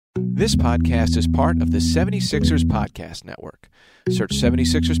This podcast is part of the 76ers Podcast Network. Search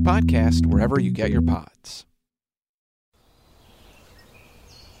 76ers Podcast wherever you get your pods.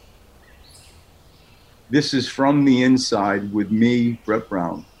 This is From the Inside with me, Brett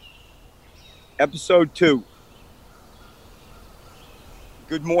Brown. Episode 2.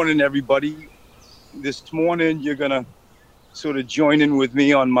 Good morning, everybody. This morning, you're going to sort of join in with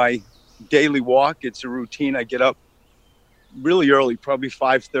me on my daily walk. It's a routine. I get up really early, probably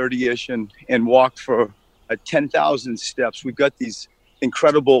 5:30-ish, and walk for 10,000 steps. We've got these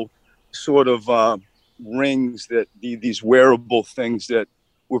incredible sort of rings, that these wearable things that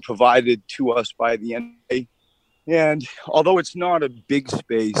were provided to us by the NBA. And although it's not a big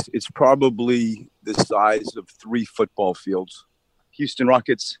space, it's probably the size of 3 football fields. Houston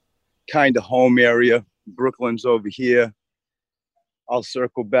Rockets kind of home area. Brooklyn's over here. I'll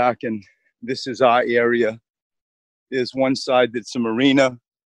circle back, and this is our area. There's one side that's a marina.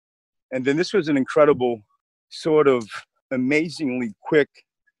 And then this was an incredible, sort of amazingly quick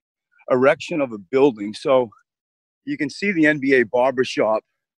erection of a building. So you can see the NBA barbershop,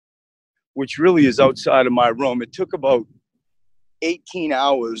 which really is outside of my room. It took about 18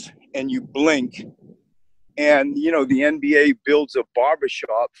 hours, and you blink, and, you know, the NBA builds a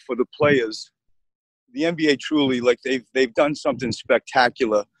barbershop for the players. The NBA truly, like, they've done something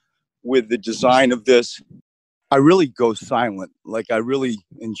spectacular with the design of this. I really go silent. Like, I really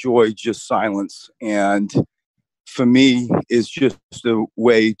enjoy just silence. And for me, it's just a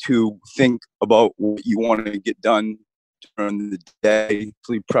way to think about what you want to get done during the day.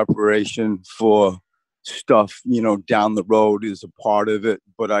 Preparation for stuff, you know, down the road is a part of it.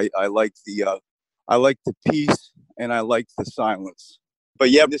 But I like the peace, and I like the silence.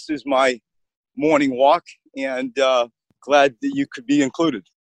 But yeah, this is my morning walk, and glad that you could be included.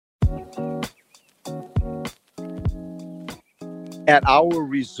 At our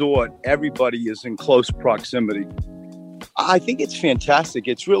resort, everybody is in close proximity. I think it's fantastic.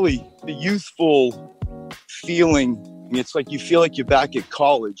 It's really the youthful feeling. It's like you feel like you're back at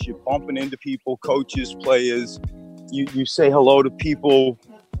college. You're bumping into people, coaches, players. You say hello to people,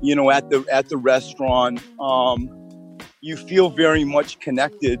 you know, at the restaurant. You feel very much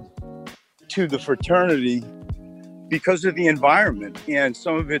connected to the fraternity because of the environment. And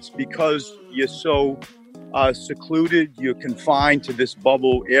some of it's because you're so secluded, you're confined to this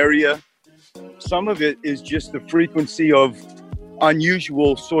bubble area. Some of it is just the frequency of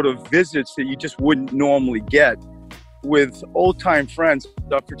unusual sort of visits that you just wouldn't normally get with old-time friends.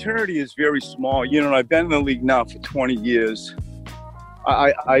 The fraternity is very small. You know, I've been in the league now for 20 years.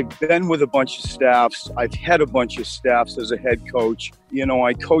 I've been with a bunch of staffs. I've had a bunch of staffs as a head coach. You know,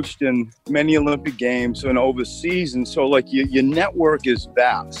 I coached in many Olympic Games and overseas, and so, like, your network is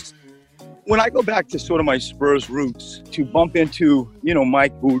vast. When I go back to sort of my Spurs roots, to bump into, you know,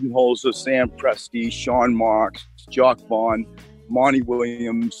 Mike Budenholzer, Sam Presti, Sean Marks, Jock Vaughn, Monty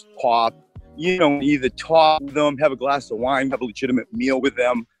Williams, Pop, you know, either talk with them, have a glass of wine, have a legitimate meal with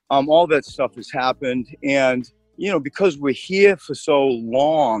them. All that stuff has happened. And, you know, because we're here for so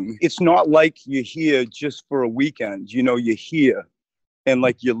long, it's not like you're here just for a weekend. You know, you're here, and,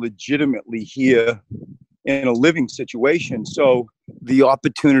 like, you're legitimately here in a living situation. So the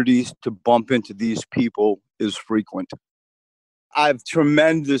opportunities to bump into these people is frequent. I've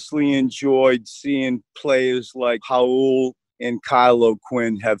tremendously enjoyed seeing players like Raul and Kyle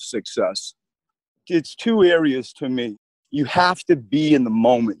O'Quinn have success. It's 2 areas to me. You have to be in the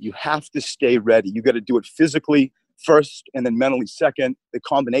moment. You have to stay ready. You got to do it physically first and then mentally second. The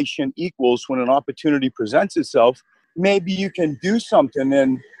combination equals when an opportunity presents itself. Maybe you can do something,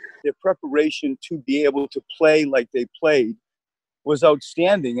 and their preparation to be able to play like they played was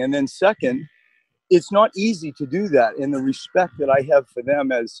outstanding. And then second, it's not easy to do that. And the respect that I have for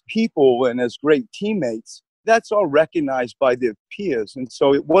them as people and as great teammates, that's all recognized by their peers. And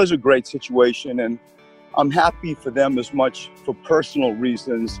so it was a great situation, and I'm happy for them as much for personal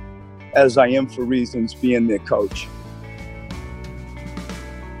reasons as I am for reasons being their coach.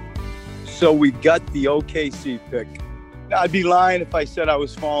 So we got the OKC pick. I'd be lying if I said I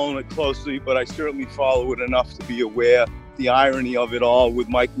was following it closely, but I certainly follow it enough to be aware. The irony of it all with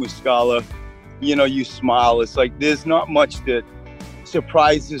Mike Muscala, you know, you smile. It's like there's not much that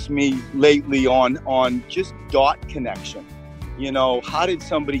surprises me lately on just dot connection. You know, how did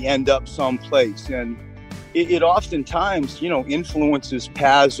somebody end up someplace? And it oftentimes, you know, influences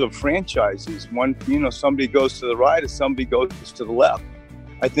paths of franchises. One, you know, somebody goes to the right or somebody goes to the left.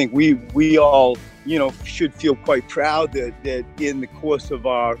 I think we all, you know, should feel quite proud that in the course of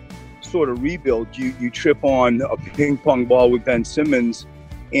our sort of rebuild, you trip on a ping pong ball with Ben Simmons,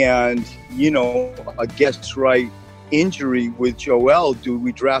 and, you know, a guest right injury with Joel. Do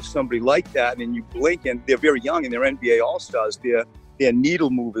we draft somebody like that? And you blink, and they're very young, and they're NBA All-Stars. They're needle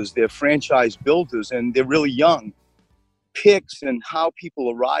movers. They're franchise builders, and they're really young. Picks and how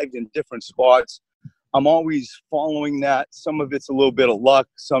people arrived in different spots, I'm always following that. Some of it's a little bit of luck.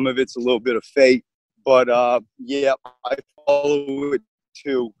 Some of it's a little bit of fate. But, yeah, I follow it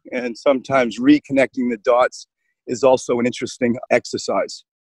too. And sometimes reconnecting the dots is also an interesting exercise.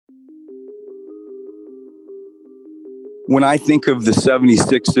 When I think of the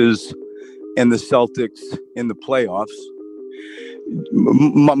 76ers and the Celtics in the playoffs,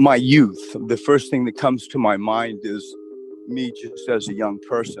 my youth, the first thing that comes to my mind is me just as a young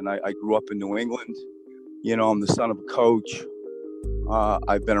person. I grew up in New England. You know, I'm the son of a coach.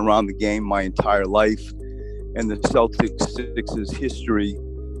 I've been around the game my entire life. And the Celtics' history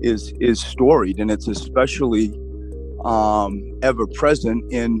is storied, and it's especially ever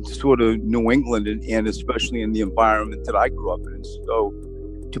present in sort of New England and especially in the environment that I grew up in. So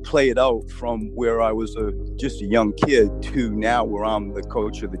to play it out from where I was just a young kid to now where I'm the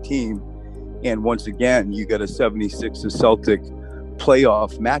coach of the team, and once again, you get a 76ers Celtic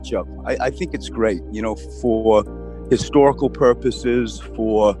playoff matchup. I think it's great, you know, for historical purposes,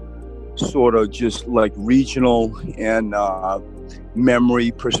 for sort of just like regional and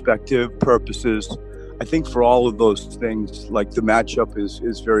memory perspective purposes. I think for all of those things, like the matchup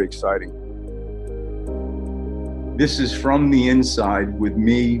is very exciting. This is From the Inside with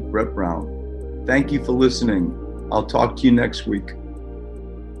me, Brett Brown. Thank you for listening. I'll talk to you next week.